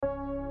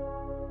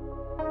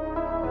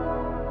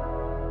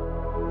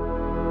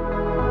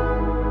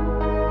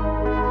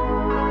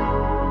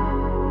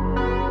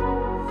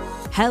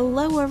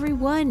Hello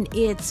everyone,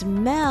 it's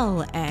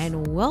Mel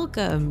and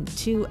welcome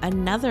to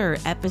another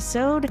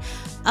episode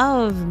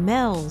of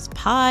Mel's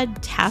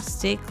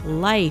Podtastic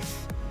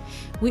Life.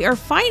 We are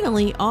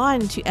finally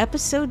on to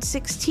episode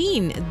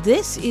 16.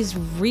 This is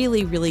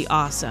really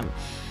awesome.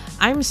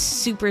 I'm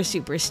super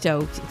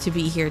stoked to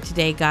be here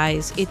today,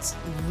 guys. It's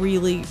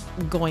really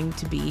going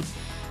to be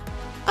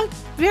a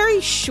very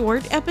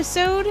short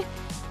episode,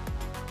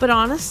 but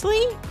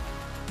honestly,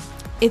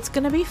 it's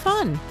going to be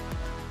fun.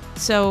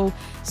 So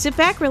sit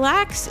back,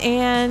 relax,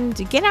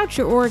 and get out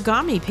your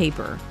origami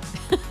paper.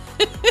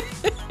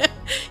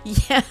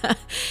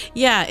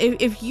 Yeah.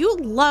 If you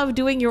love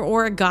doing your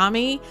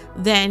origami,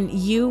 then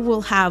you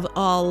will have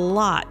a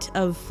lot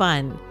of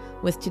fun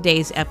with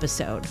today's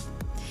episode.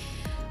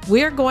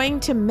 We're going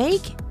to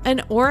make an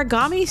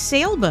origami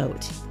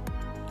sailboat.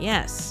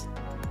 Yes.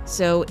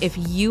 So if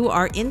you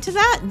are into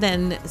that,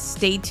 then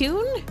stay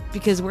tuned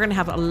because we're going to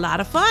have a lot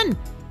of fun.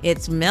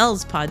 It's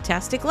Mel's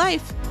Podtastic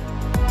Life.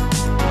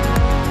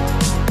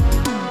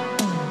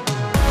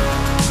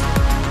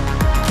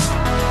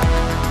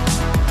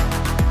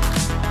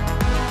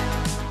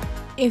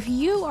 If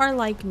you are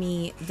like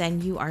me,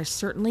 then you are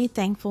certainly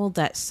thankful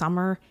that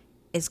summer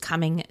is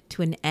coming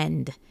to an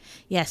end.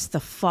 Yes, the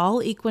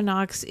fall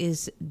equinox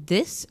is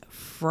this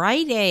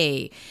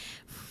Friday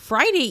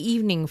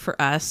evening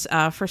for us.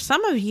 For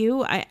some of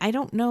you, I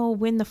don't know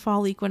when the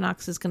fall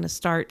equinox is going to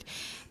start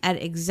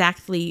at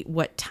exactly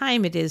what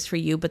time it is for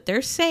you, but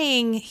they're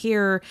saying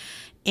here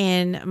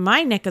in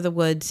my neck of the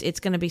woods, it's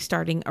going to be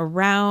starting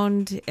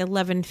around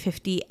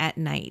 11:50 at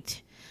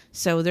night.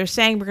 So they're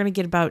saying we're going to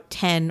get about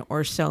 10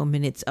 or so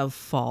minutes of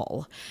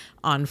fall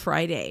on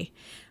Friday.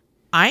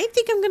 I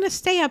think I'm going to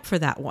stay up for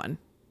that one,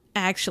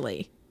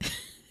 actually.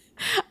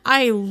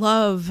 I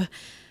love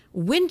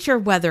winter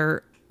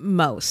weather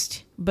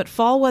most, but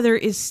fall weather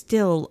is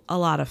still a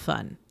lot of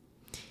fun.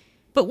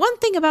 But one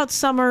thing about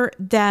summer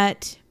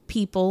that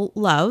people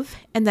love,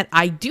 and that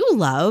I do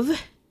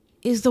love,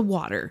 is the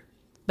water.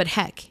 But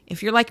heck,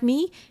 if you're like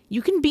me,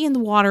 you can be in the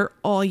water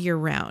all year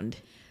round.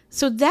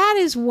 So that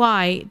is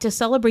why, to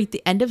celebrate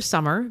the end of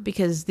summer,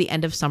 because the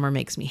end of summer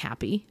makes me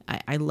happy.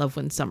 I love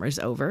when summer's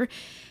over.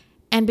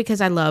 And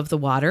because I love the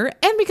water,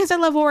 and because I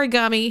love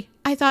origami,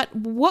 I thought,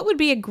 what would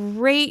be a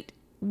great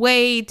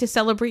way to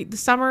celebrate the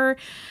summer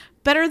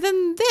better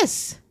than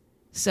this?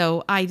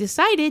 So I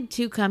decided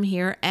to come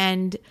here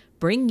and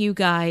bring you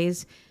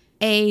guys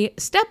a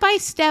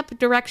step-by-step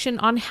direction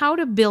on how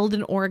to build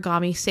an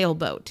origami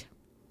sailboat.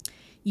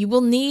 You will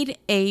need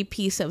a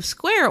piece of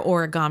square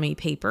origami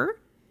paper.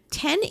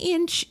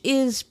 10-inch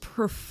is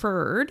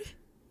preferred.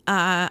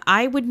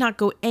 I would not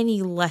go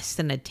any less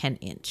than a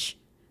 10-inch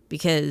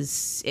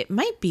because it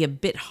might be a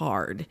bit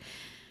hard.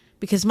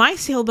 Because my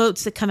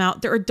sailboats that come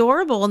out, they're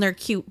adorable and they're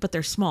cute, but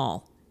they're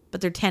small.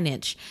 But they're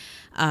 10-inch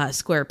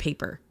square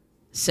paper.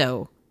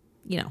 So,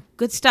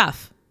 good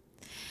stuff.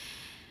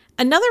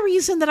 Another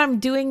reason that I'm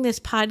doing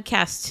this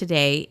podcast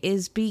today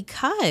is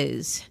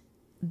because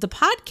the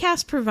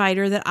podcast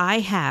provider that I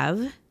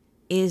have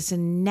is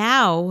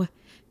now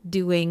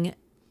doing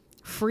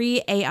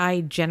free AI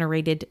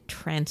generated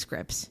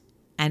transcripts.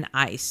 And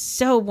I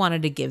so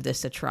wanted to give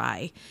this a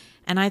try.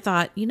 And I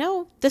thought,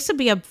 this would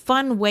be a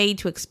fun way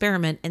to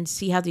experiment and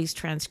see how these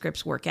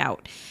transcripts work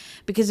out.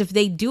 Because if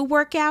they do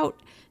work out,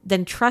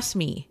 then trust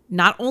me,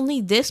 not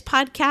only this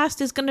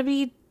podcast is going to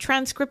be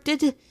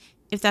transcripted,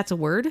 if that's a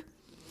word,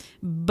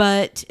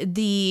 but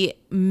the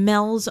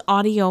Mel's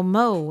Audio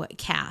Mo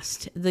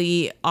cast,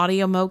 the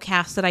Audio Mo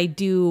cast that I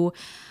do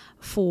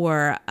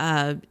for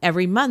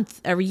every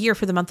year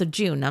for the month of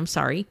June. I'm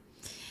sorry.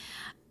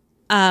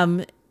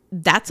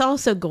 That's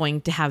also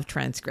going to have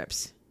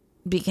transcripts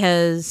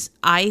because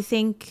I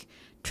think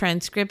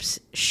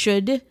transcripts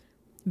should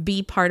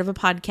be part of a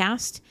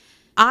podcast.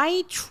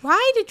 I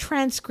try to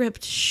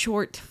transcript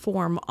short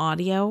form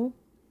audio.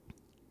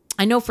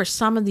 I know for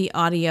some of the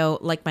audio,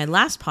 like my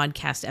last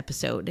podcast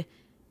episode,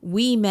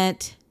 we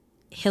met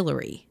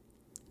Hillary,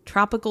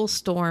 Tropical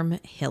Storm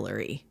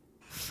Hillary.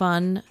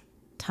 Fun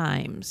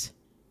times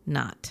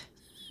not.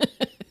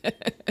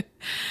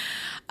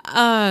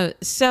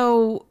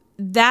 So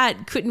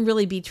that couldn't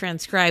really be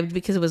transcribed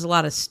because it was a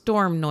lot of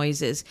storm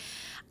noises.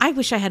 I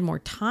wish I had more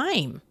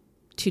time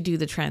to do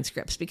the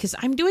transcripts because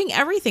I'm doing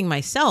everything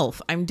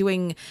myself. I'm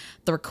doing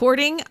the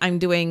recording, I'm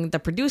doing the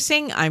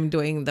producing, I'm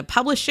doing the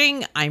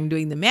publishing, I'm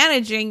doing the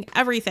managing,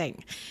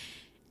 everything.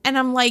 And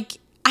I'm like,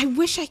 I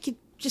wish I could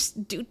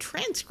just do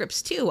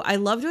transcripts too. I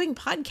love doing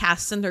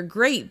podcasts and they're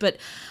great, but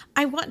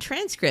I want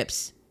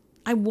transcripts.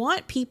 I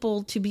want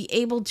people to be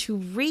able to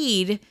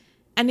read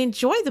and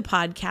enjoy the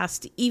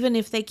podcast even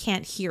if they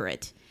can't hear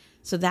it.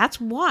 So that's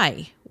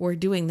why we're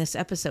doing this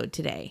episode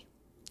today.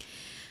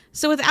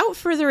 So without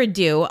further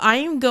ado, I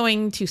am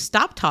going to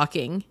stop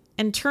talking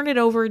and turn it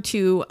over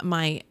to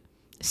my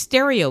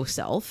stereo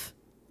self.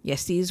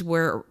 Yes, these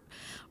were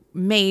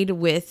made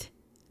with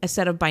a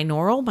set of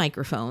binaural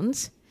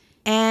microphones.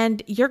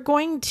 And you're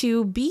going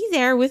to be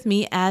there with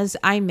me as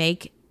I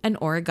make an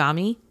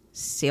origami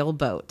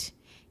sailboat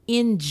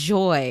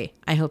enjoy.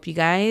 I hope you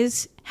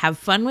guys have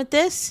fun with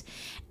this.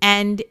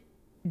 And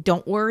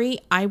don't worry,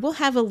 I will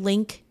have a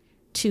link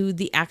to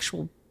the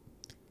actual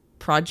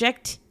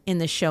project in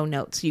the show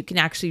notes. You can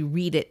actually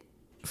read it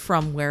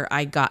from where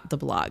I got the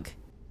blog.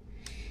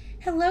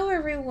 Hello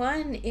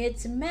everyone,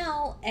 it's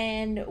Mel,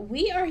 and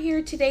we are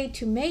here today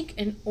to make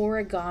an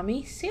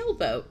origami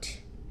sailboat.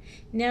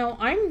 Now,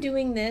 I'm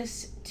doing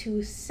this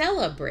to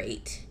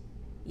celebrate,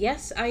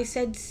 yes, I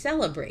said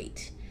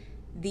celebrate,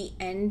 the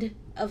end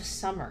of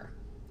summer.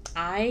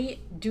 I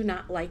do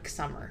not like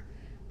summer,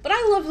 but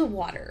I love the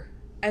water.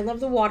 I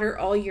love the water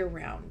all year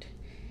round.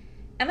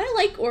 And I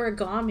like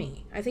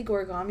origami. I think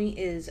origami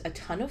is a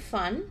ton of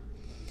fun.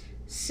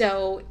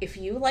 So if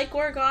you like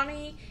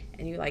origami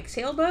and you like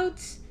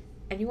sailboats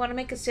and you want to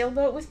make a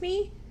sailboat with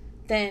me,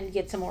 then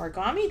get some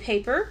origami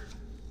paper,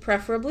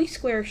 preferably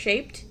square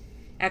shaped.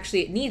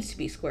 Actually, it needs to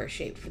be square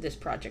shaped for this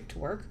project to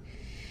work.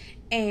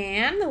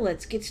 And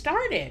let's get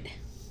started.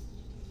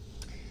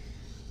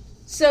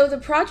 So the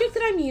project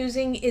that I'm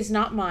using is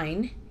not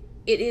mine.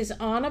 It is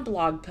on a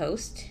blog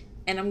post,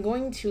 and I'm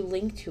going to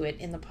link to it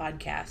in the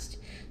podcast.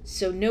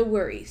 So no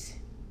worries.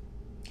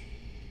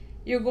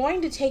 You're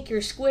going to take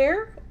your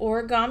square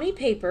origami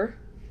paper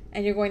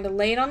and you're going to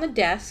lay it on the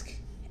desk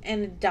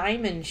in a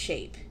diamond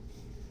shape.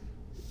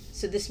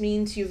 So this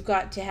means you've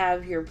got to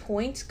have your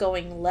points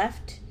going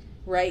left,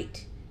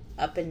 right,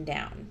 up, and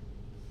down.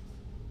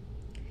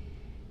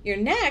 You're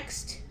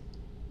next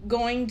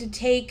going to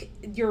take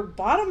your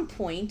bottom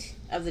point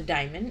of the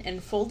diamond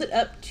and fold it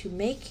up to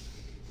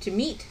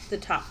meet the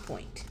top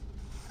point.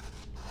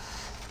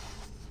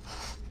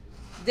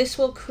 This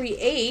will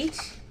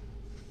create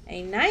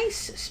a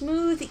nice,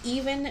 smooth,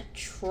 even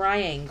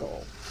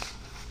triangle.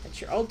 That's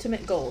your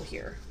ultimate goal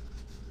here.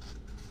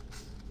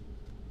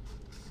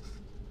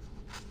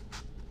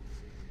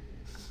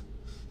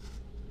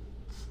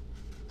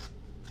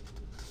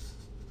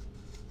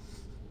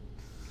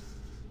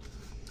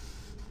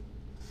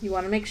 You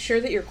want to make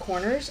sure that your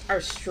corners are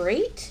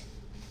straight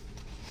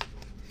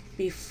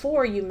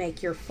before you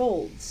make your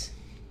folds.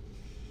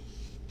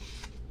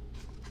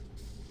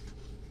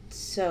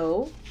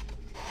 So,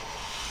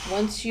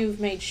 once you've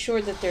made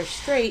sure that they're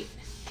straight,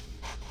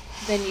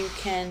 then you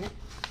can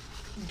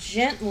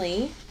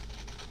gently,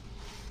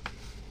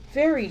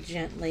 very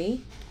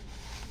gently,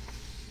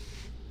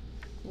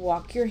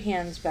 walk your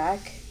hands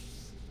back,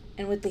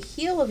 and with the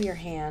heel of your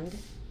hand,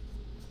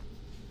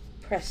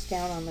 press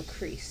down on the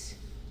crease.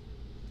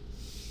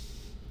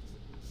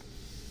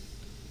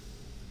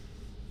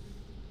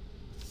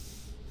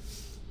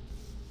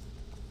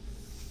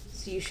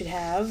 So you should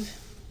have,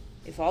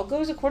 if all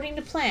goes according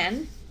to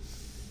plan,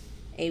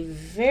 a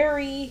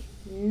very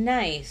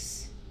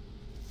nice,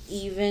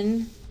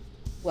 even,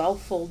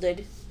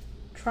 well-folded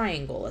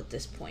triangle at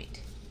this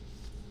point.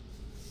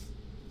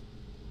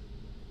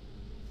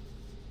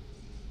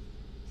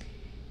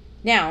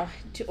 Now,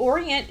 to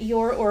orient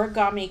your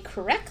origami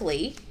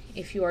correctly,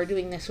 if you are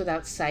doing this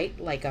without sight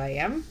like I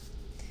am,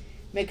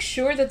 make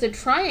sure that the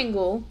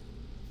triangle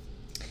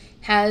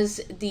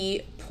has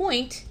the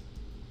point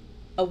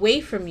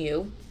away from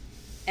you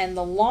and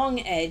the long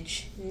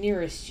edge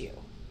nearest you.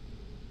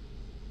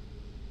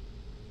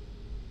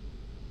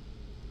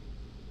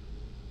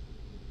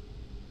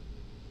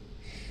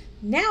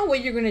 Now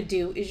what you're going to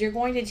do is you're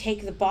going to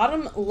take the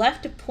bottom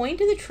left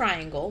point of the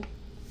triangle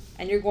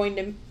and you're going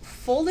to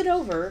fold it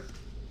over.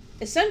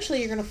 Essentially,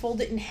 you're going to fold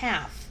it in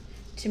half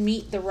to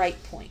meet the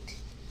right point.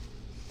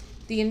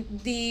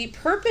 The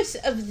purpose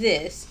of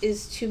this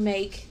is to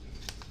make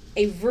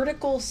a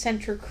vertical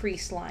center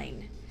crease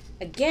line.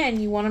 Again,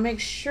 you want to make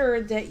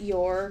sure that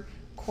your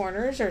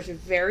corners are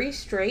very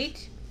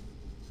straight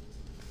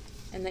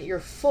and that your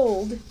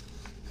fold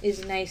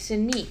is nice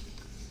and neat.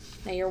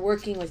 Now you're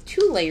working with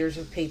 2 layers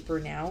of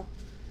paper now,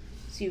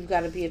 so you've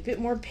got to be a bit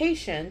more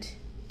patient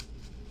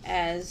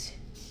as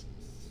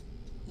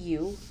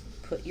you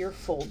put your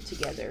fold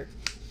together.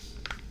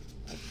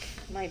 Like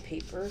my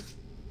paper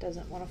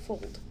doesn't want to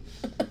fold.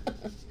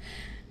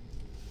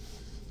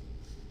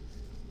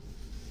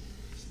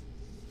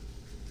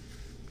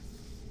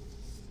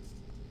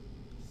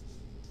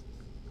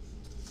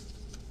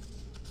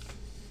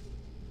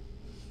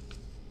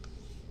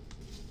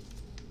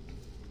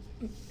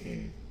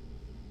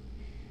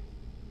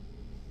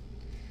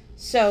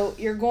 So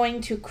you're going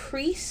to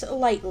crease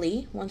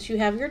lightly. Once you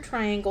have your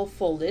triangle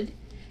folded,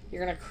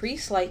 you're going to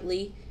crease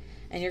lightly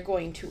and you're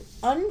going to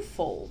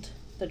unfold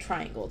the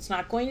triangle. It's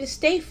not going to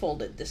stay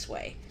folded this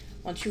way.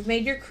 Once you've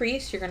made your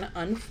crease, you're going to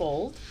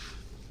unfold.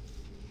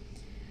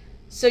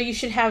 So you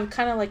should have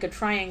kind of like a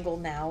triangle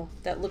now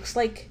that looks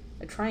like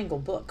a triangle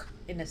book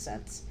in a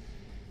sense.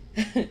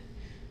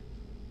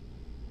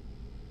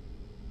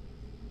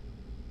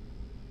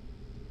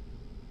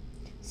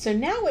 So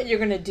now what you're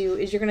going to do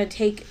is you're going to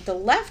take the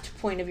left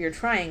point of your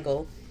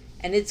triangle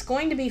and it's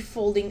going to be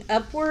folding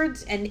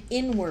upwards and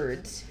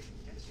inwards.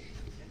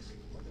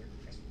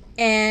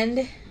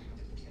 And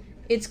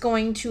it's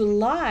going to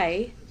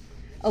lie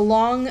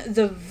along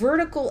the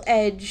vertical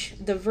edge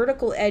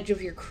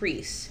of your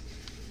crease.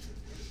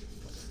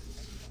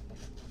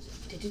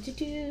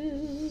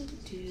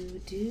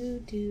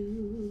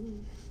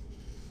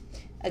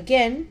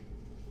 Again,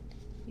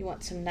 you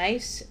want some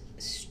nice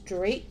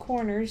straight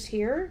corners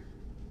here.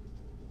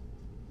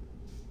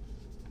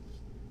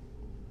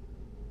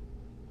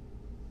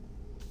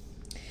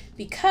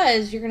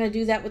 Because you're going to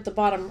do that with the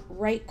bottom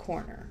right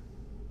corner.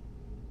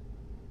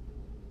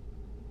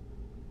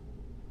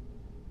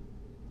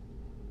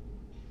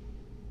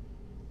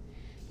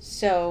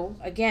 So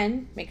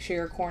again, make sure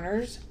your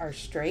corners are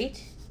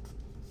straight.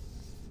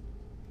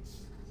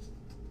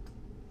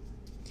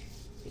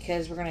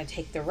 Because we're going to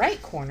take the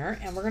right corner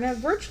and we're going to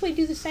virtually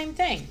do the same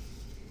thing.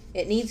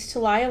 It needs to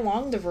lie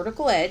along the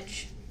vertical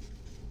edge.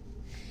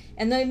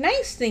 And the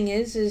nice thing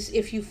is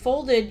if you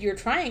folded your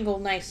triangle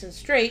nice and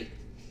straight,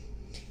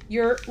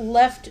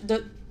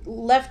 the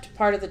left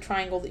part of the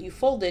triangle that you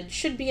folded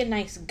should be a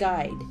nice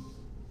guide.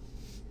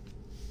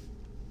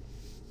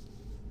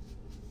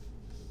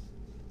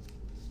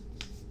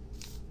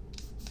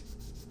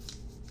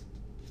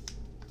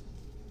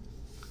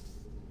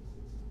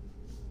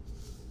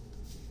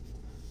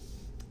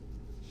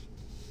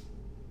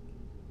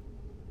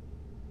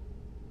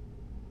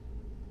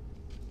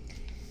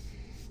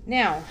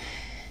 Now,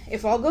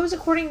 if all goes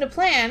according to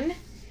plan,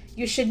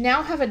 you should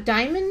now have a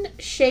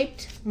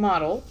diamond-shaped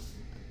model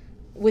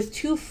with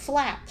two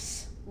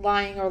flaps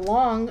lying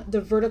along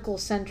the vertical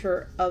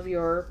center of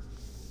your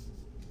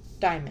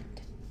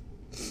diamond.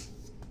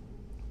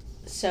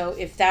 So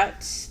if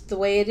that's the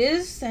way it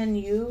is, then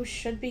you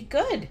should be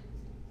good.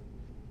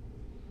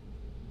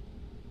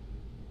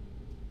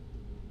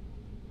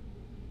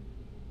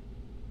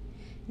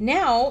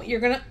 Now you're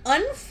going to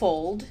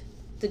unfold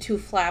the two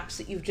flaps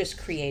that you've just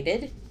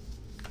created.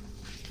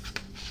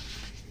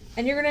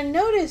 And you're going to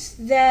notice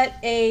that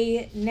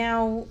a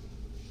now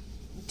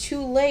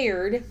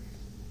two-layered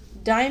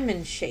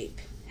diamond shape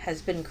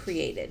has been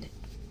created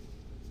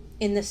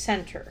in the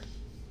center.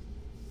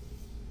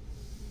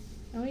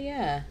 Oh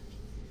yeah.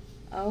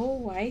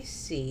 Oh, I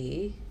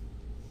see.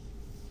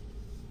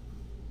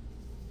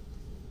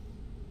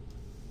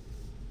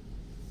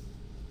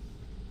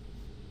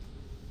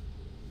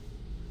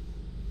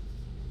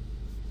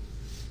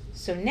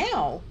 So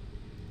now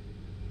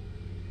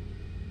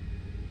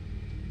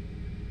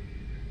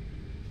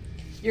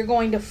you're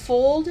going to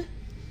fold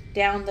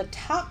down the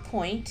top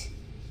point,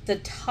 the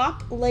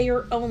top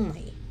layer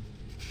only.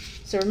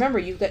 So remember,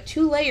 you've got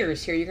two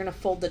layers here. You're going to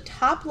fold the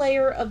top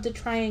layer of the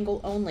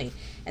triangle only.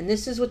 And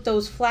this is with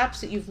those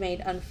flaps that you've made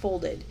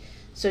unfolded.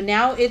 So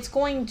now it's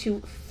going to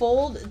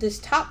fold, this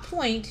top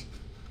point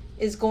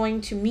is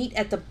going to meet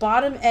at the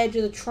bottom edge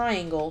of the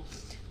triangle,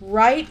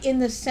 right in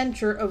the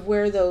center of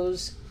where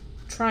those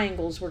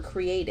triangles were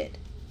created.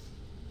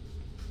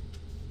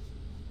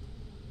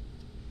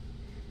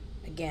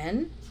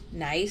 Again,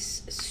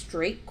 nice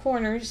straight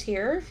corners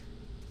here.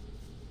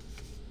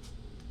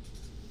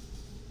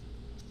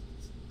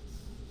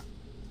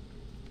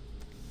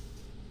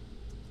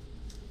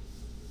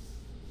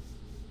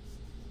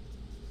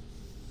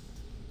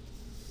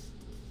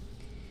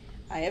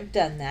 I have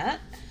done that.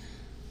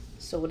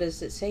 So what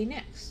does it say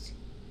next?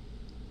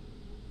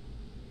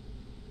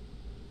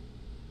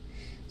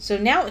 So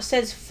now it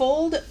says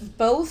fold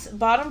both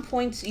bottom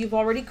points you've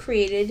already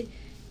created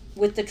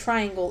with the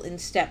triangle in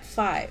step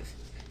 5.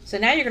 So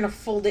now you're going to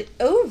fold it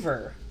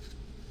over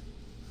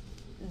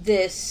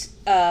this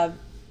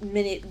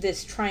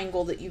this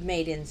triangle that you've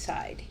made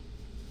inside.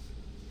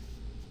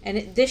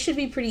 And this should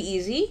be pretty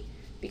easy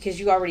because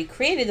you already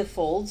created the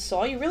folds. So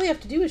all you really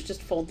have to do is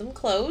just fold them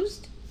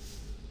closed.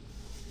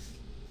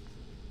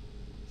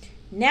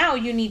 Now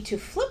you need to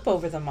flip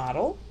over the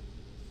model.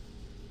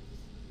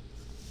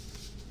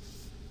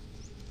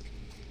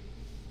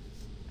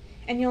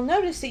 And you'll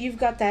notice that you've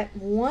got that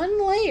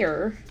one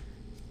layer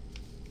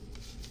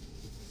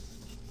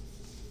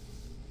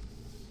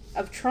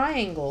of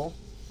triangle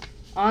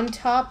on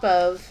top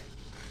of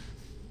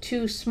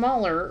two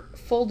smaller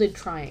folded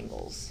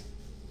triangles.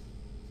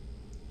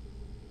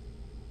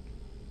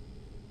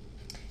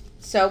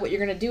 So what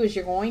you're going to do is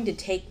you're going to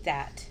take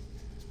that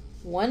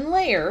one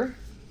layer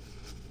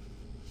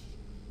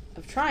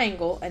of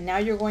triangle and now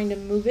you're going to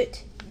move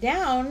it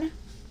down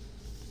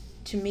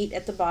to meet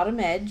at the bottom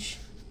edge,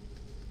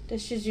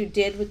 just as you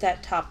did with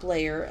that top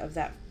layer of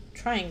that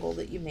triangle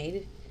that you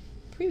made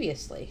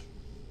previously.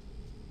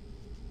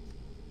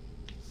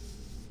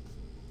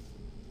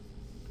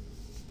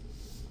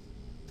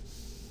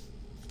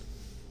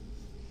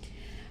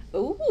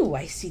 Ooh,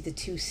 I see the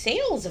two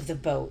sails of the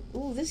boat.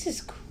 Ooh, this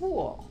is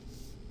cool.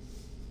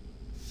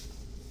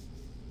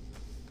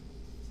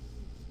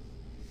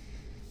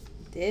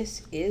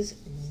 This is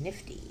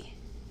nifty.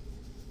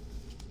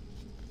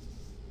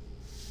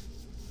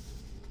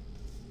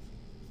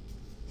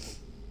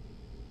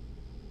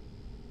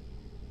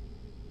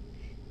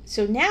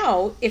 So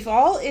now, if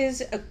all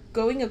is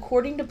going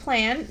according to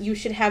plan, you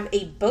should have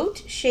a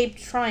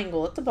boat-shaped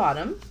triangle at the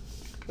bottom,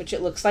 which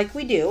it looks like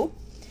we do.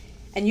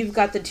 And you've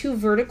got the two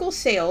vertical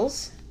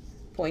sails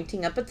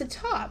pointing up at the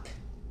top.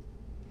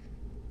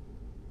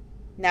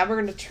 Now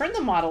we're going to turn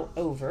the model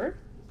over.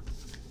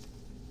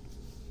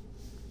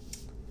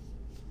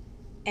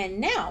 And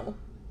now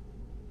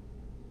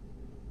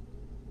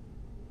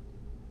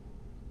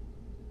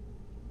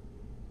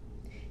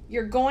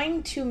you're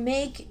going to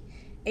make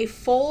a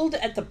fold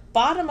at the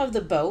bottom of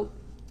the boat.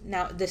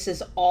 Now, this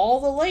is all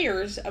the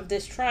layers of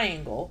this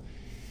triangle.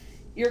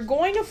 You're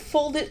going to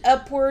fold it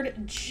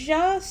upward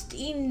just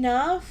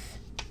enough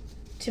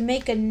to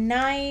make a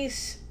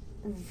nice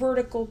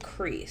vertical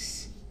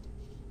crease.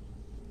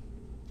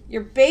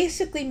 You're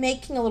basically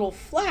making a little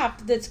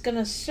flap that's going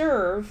to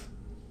serve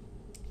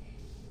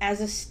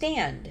as a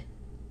stand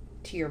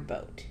to your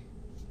boat.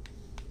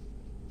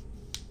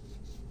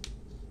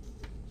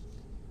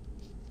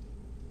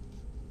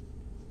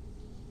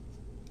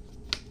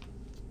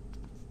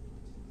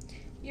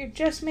 You're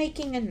just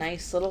making a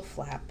nice little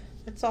flap.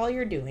 That's all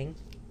you're doing.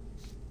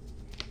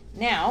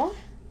 Now,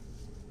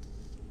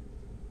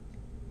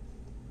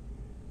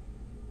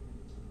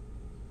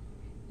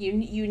 you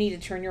need to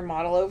turn your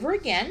model over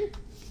again,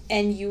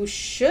 and you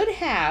should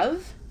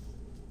have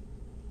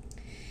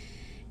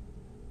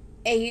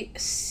a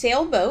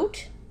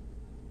sailboat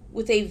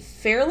with a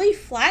fairly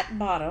flat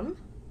bottom,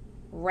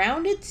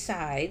 rounded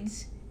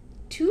sides,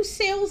 2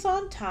 sails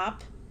on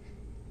top,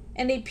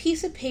 and a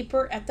piece of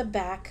paper at the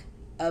back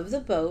of the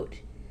boat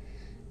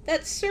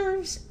that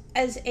serves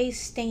as a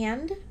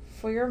stand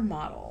for your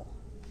model.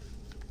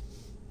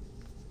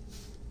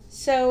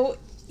 So,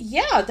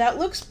 yeah, that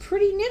looks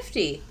pretty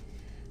nifty.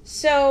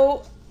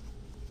 So,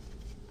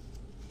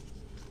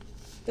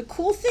 the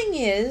cool thing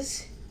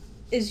is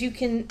you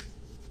can,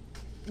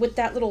 with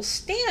that little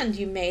stand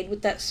you made,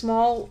 with that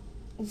small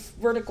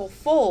vertical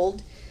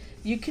fold,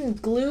 you can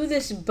glue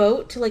this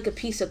boat to like a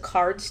piece of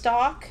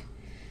cardstock.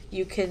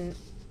 You can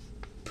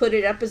put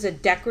it up as a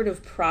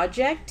decorative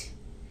project.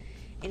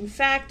 In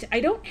fact, I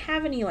don't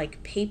have any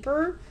like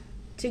paper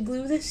to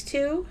glue this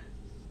to.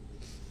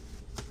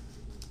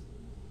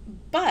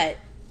 But,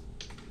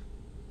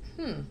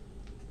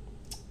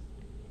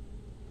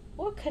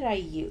 what could I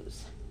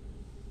use?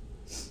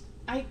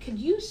 I could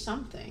use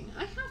something.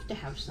 I have to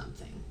have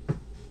something.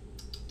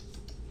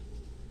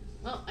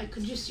 Well, I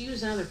could just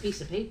use another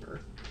piece of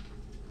paper.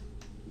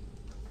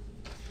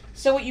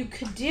 So what you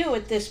could do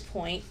at this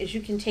point is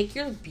you can take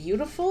your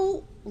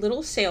beautiful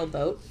little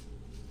sailboat.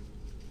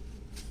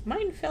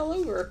 Mine fell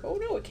over. Oh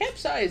no, it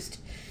capsized.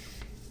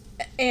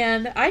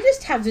 And I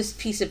just have this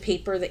piece of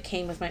paper that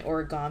came with my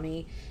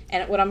origami.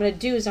 And what I'm going to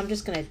do is I'm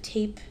just going to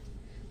tape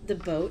the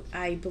boat.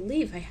 I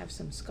believe I have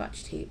some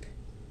Scotch tape.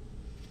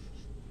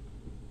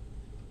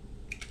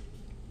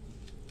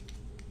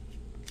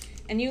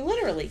 And you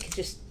literally could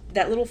just,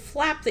 that little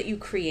flap that you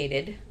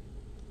created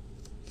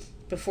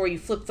before you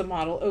flip the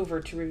model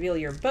over to reveal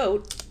your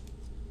boat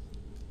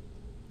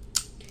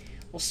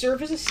will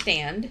serve as a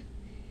stand.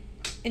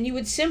 And you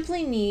would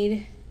simply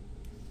need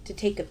to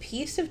take a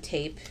piece of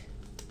tape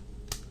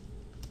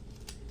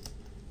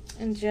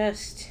and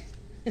just,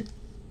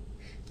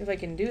 if I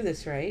can do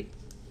this right,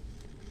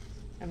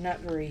 I'm not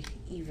very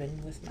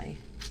even with my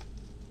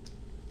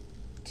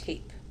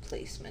tape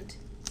placement.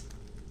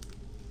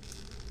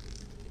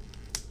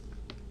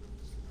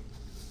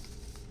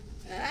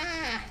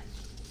 Ah!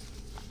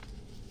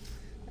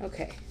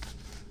 Okay.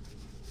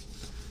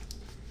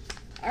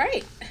 All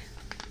right.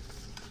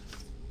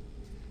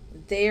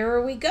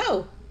 There we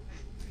go.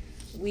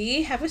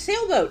 We have a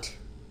sailboat.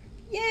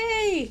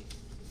 Yay!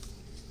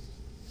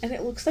 And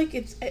it looks like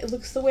it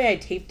looks the way I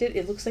taped it,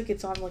 it looks like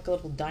it's on like a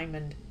little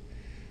diamond.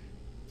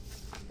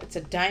 It's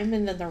a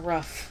diamond in the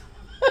rough.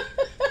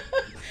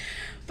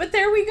 But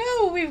there we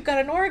go. We've got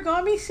an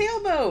origami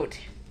sailboat.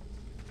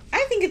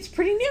 I think it's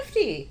pretty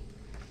nifty.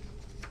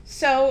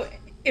 So,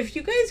 if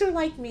you guys are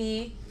like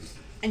me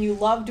and you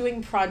love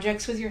doing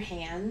projects with your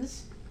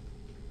hands,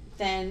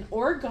 then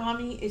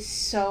origami is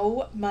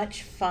so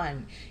much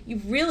fun.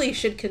 You really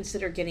should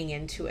consider getting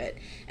into it.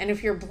 And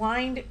if you're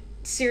blind,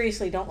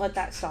 seriously, don't let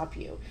that stop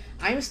you.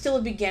 I'm still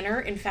a beginner.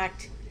 In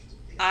fact,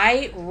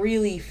 I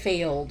really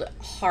failed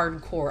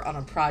hardcore on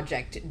a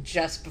project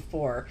just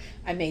before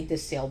I made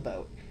this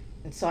sailboat.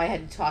 And so I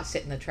had to toss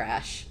it in the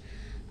trash.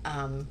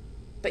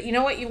 But you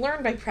know what? You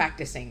learn by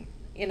practicing,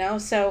 you know?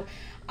 So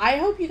I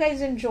hope you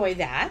guys enjoy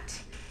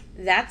that.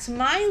 That's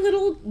my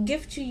little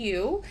gift to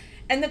you.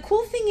 And the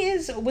cool thing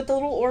is, with the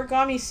little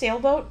origami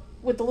sailboat,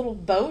 with the little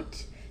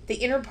boat, the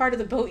inner part of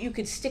the boat, you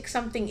could stick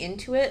something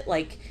into it,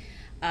 like,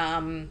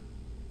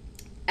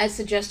 as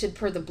suggested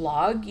per the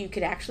blog, you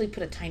could actually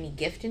put a tiny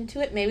gift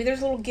into it. Maybe there's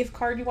a little gift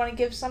card you want to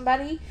give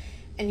somebody,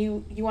 and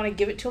you want to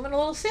give it to them in a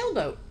little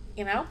sailboat,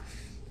 you know?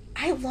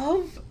 I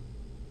love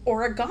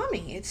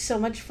origami. It's so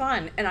much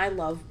fun, and I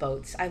love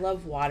boats. I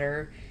love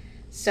water.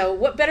 So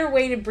what better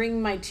way to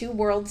bring my two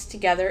worlds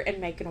together and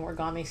make an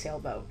origami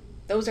sailboat?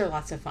 Those are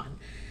lots of fun.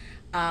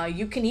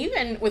 You can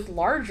even, with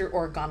larger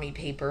origami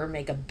paper,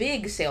 make a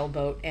big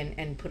sailboat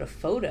and put a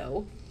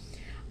photo.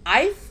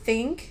 I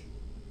think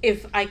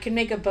if I can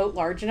make a boat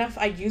large enough,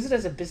 I'd use it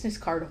as a business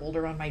card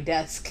holder on my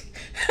desk.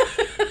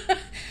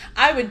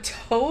 I would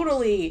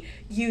totally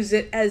use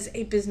it as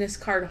a business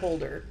card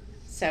holder.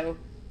 So,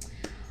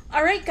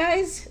 All right,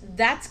 guys,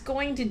 that's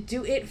going to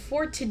do it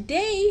for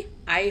today.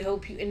 I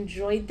hope you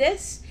enjoyed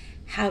this.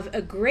 Have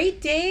a great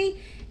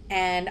day,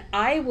 and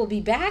I will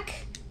be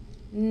back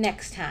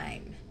next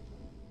time.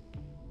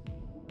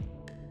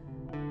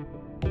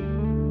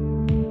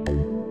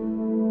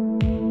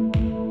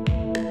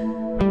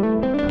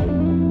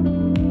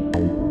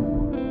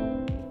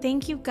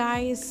 Thank you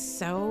guys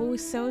so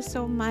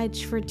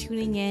much for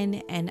tuning in,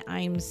 and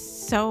I'm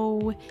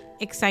so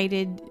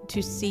excited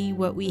to see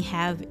what we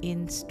have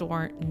in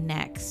store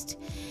next.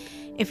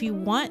 If you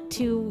want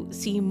to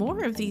see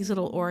more of these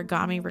little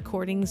origami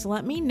recordings,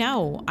 let me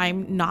know.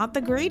 I'm not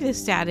the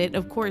greatest at it.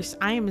 Of course,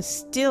 I am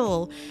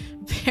still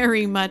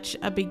very much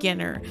a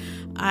beginner.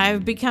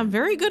 I've become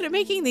very good at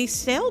making these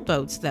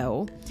sailboats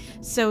though.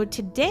 So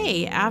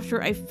today,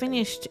 after I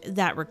finished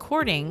that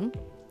recording,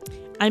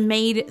 I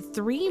made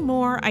 3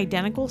 more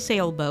identical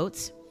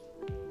sailboats,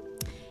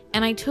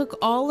 and I took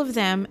all of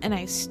them and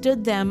I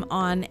stood them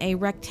on a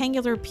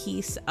rectangular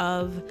piece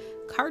of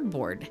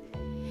cardboard,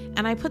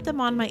 and I put them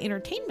on my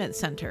entertainment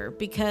center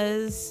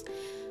because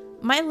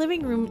my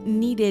living room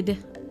needed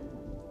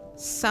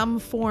some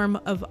form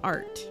of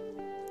art.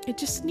 It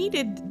just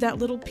needed that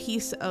little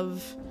piece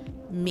of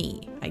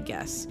me, I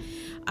guess.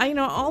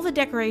 All the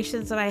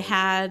decorations that I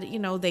had,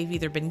 they've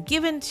either been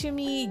given to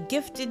me,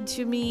 gifted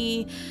to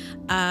me,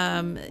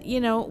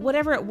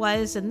 whatever it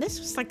was. And this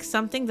was like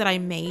something that I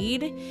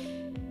made.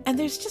 And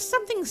there's just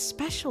something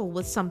special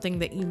with something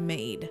that you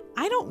made.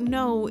 I don't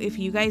know if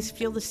you guys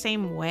feel the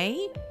same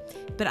way,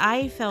 but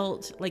I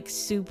felt like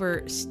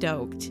super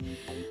stoked.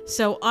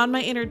 So on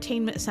my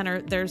entertainment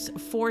center, there's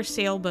 4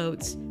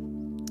 sailboats,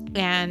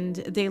 and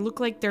they look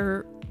like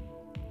they're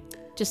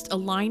just a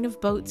line of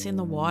boats in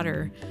the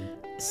water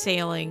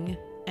sailing.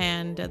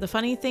 And the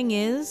funny thing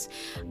is,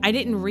 I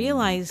didn't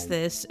realize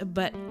this,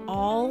 but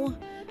all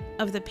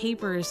of the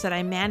papers that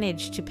I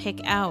managed to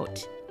pick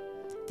out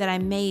that I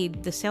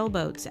made the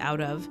sailboats out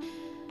of,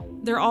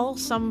 they're all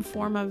some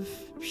form of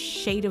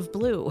shade of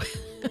blue.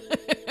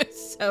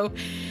 So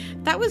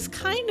that was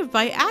kind of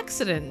by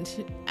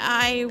accident.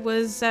 I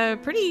was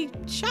pretty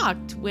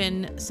shocked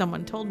when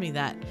someone told me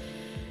that.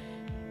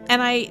 And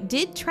I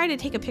did try to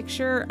take a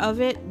picture of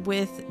it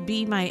with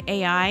Be My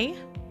AI,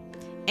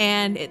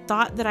 and it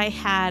thought that I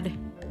had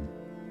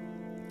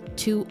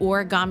 2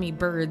 origami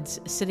birds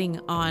sitting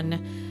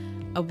on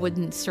a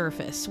wooden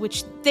surface,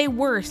 which they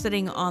were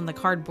sitting on the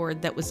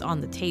cardboard that was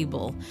on the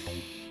table.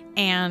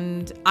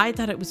 And I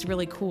thought it was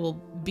really cool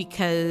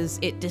because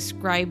it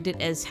described it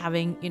as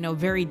having,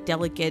 very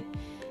delicate,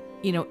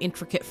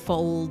 intricate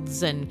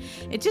folds, and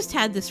it just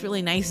had this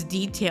really nice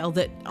detail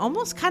that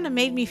almost kind of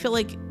made me feel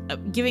like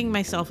giving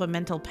myself a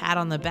mental pat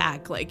on the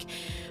back, like,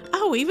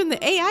 oh, even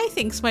the AI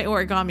thinks my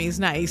origami is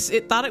nice.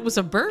 It thought it was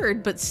a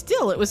bird, but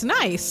still it was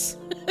nice.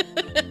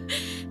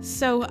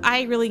 So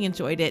I really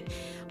enjoyed it.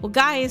 Well,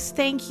 guys,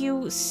 thank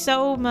you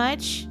so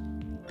much.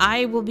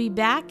 I will be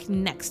back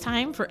next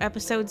time for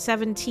episode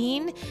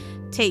 17.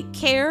 Take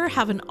care.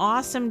 Have an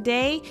awesome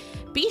day.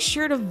 Be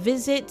sure to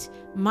visit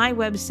my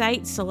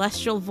website,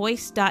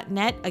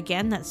 celestialvoice.net.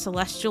 Again, that's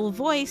Celestial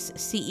Voice,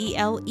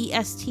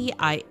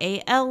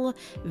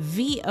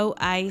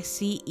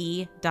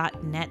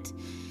 CELESTIALVOICE.net.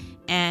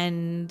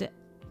 And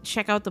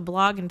check out the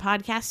blog and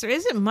podcast. There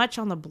isn't much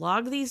on the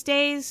blog these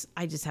days.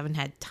 I just haven't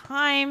had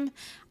time.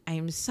 I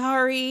am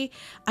sorry.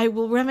 I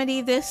will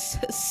remedy this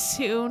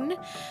soon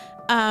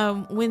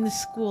when the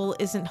school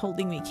isn't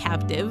holding me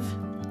captive.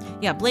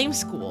 Yeah, blame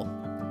school.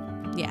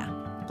 Yeah,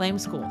 blame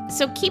school.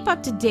 So keep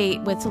up to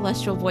date with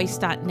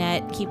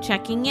celestialvoice.net. Keep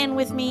checking in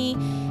with me,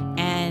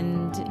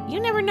 and you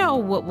never know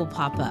what will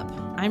pop up.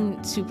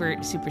 I'm super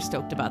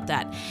stoked about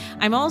that.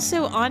 I'm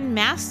also on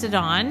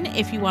Mastodon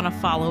if you want to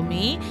follow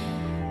me.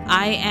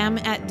 I am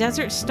at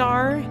Desert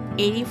Star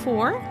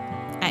 84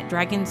 at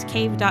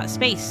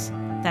dragonscave.space.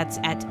 That's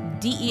at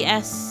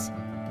DESERTSTAR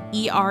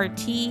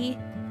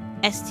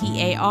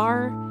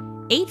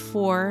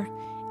 84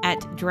 at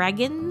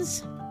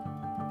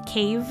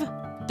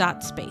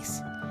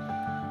dragonscave.space.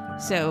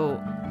 So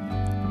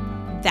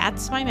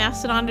that's my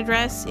Mastodon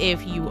address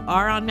if you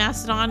are on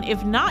Mastodon.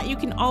 If not, you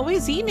can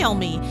always email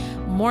me,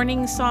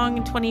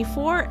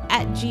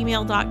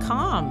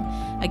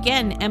 morningsong24@gmail.com.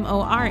 Again,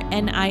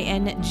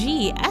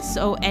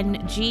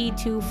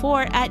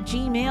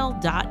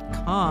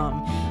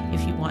 morningsong24@gmail.com.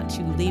 If you want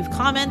to leave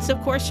comments,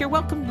 of course, you're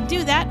welcome to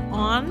do that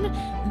on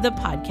the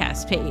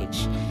podcast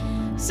page.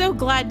 So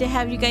glad to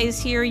have you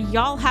guys here.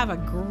 Y'all have a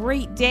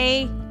great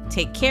day.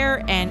 Take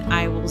care, and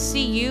I will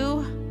see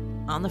you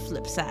on the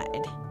flip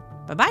side.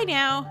 Bye-bye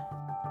now.